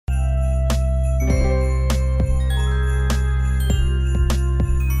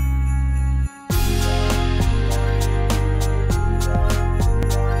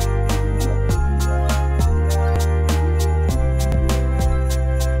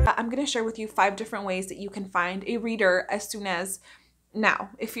going to share with you 5 different ways that you can find a reader as soon as now.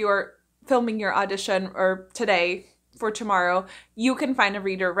 If you're filming your audition or today for tomorrow, you can find a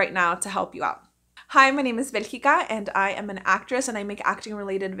reader right now to help you out. Hi, my name is Belgica and I am an actress and I make acting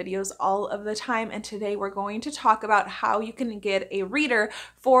related videos all of the time, and today we're going to talk about how you can get a reader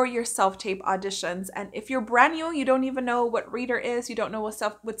for your self-tape auditions. And if you're brand new, you don't even know what reader is, you don't know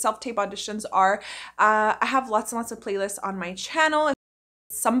what self-tape auditions are, I have lots and lots of playlists on my channel.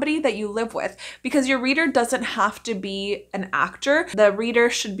 Somebody that you live with, because your reader doesn't have to be an actor. The reader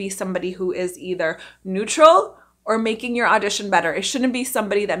should be somebody who is either neutral or making your audition better. It shouldn't be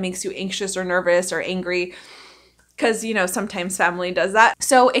somebody that makes you anxious or nervous or angry, because, you know, sometimes family does that.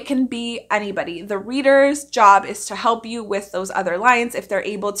 So it can be anybody. The reader's job is to help you with those other lines. If they're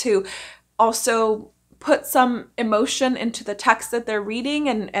able to also put some emotion into the text that they're reading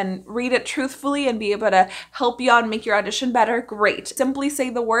and read it truthfully and be able to help you out and make your audition better, great. Simply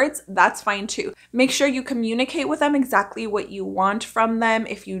say the words, that's fine too. Make sure you communicate with them exactly what you want from them.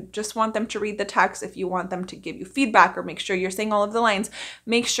 If you just want them to read the text, if you want them to give you feedback, or make sure you're saying all of the lines,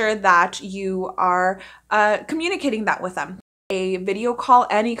 make sure that you are communicating that with them. A video call,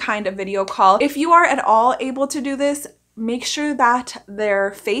 any kind of video call. If you are at all able to do this, make sure that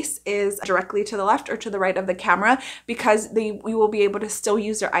their face is directly to the left or to the right of the camera, because we will be able to still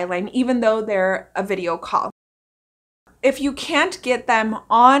use their eyeline even though they're a video call. If you can't get them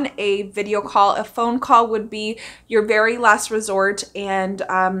on a video call, a phone call would be your very last resort, and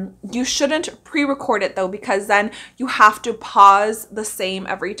you shouldn't pre-record it though, because then you have to pause the same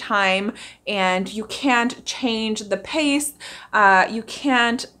every time and you can't change the pace. You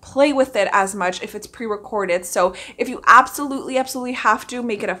can't play with it as much if it's pre-recorded. So if you absolutely have to,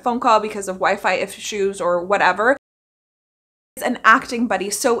 make it a phone call because of Wi-Fi issues or whatever. An acting buddy.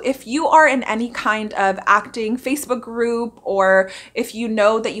 So if you are in any kind of acting Facebook group, or if you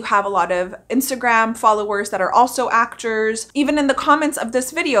know that you have a lot of Instagram followers that are also actors, even in the comments of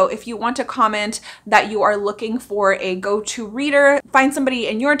this video, if you want to comment that you are looking for a go-to reader, find somebody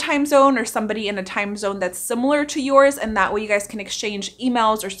in your time zone or somebody in a time zone that's similar to yours, and that way you guys can exchange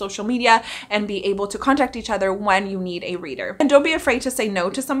emails or social media and be able to contact each other when you need a reader. And don't be afraid to say no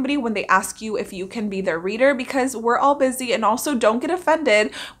to somebody when they ask you if you can be their reader, because we're all busy. And also don't get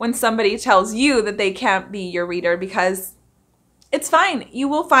offended when somebody tells you that they can't be your reader, because it's fine. You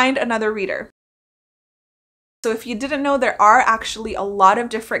will find another reader. So if you didn't know, there are actually a lot of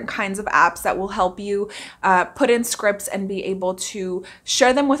different kinds of apps that will help you put in scripts and be able to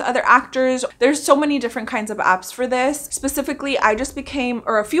share them with other actors. There's so many different kinds of apps for this. Specifically, I just became,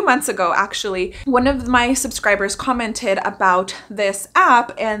 or a few months ago actually, one of my subscribers commented about this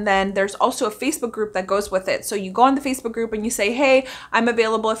app, and then there's also a Facebook group that goes with it. So you go on the Facebook group and you say, hey, I'm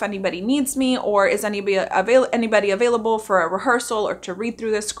available if anybody needs me, or is anybody available for a rehearsal or to read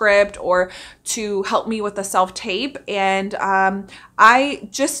through the script or to help me with the self-tape. And I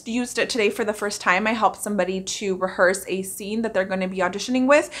just used it today for the first time. I helped somebody to rehearse a scene that they're going to be auditioning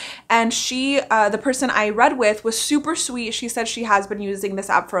with, and she, the person I read with, was super sweet. She said she has been using this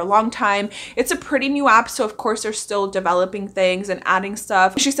app for a long time. It's a pretty new app, so of course they're still developing things and adding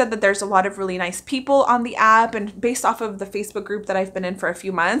stuff. She said that there's a lot of really nice people on the app, and based off of the Facebook group that I've been in for a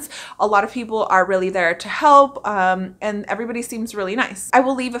few months, a lot of people are really there to help, and everybody seems really nice. I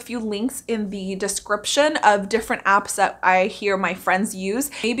will leave a few links in the description of different apps that I hear my friends use.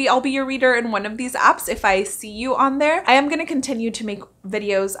 Maybe I'll be your reader in one of these apps if I see you on there. I am going to continue to make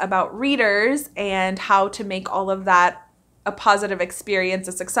videos about readers and how to make all of that a positive experience,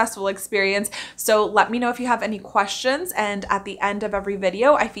 a successful experience. So let me know if you have any questions, and at the end of every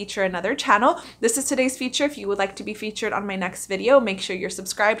video I feature another channel. This is today's feature. If you would like to be featured on my next video, make sure you're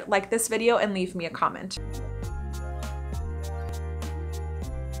subscribed, like this video, and leave me a comment.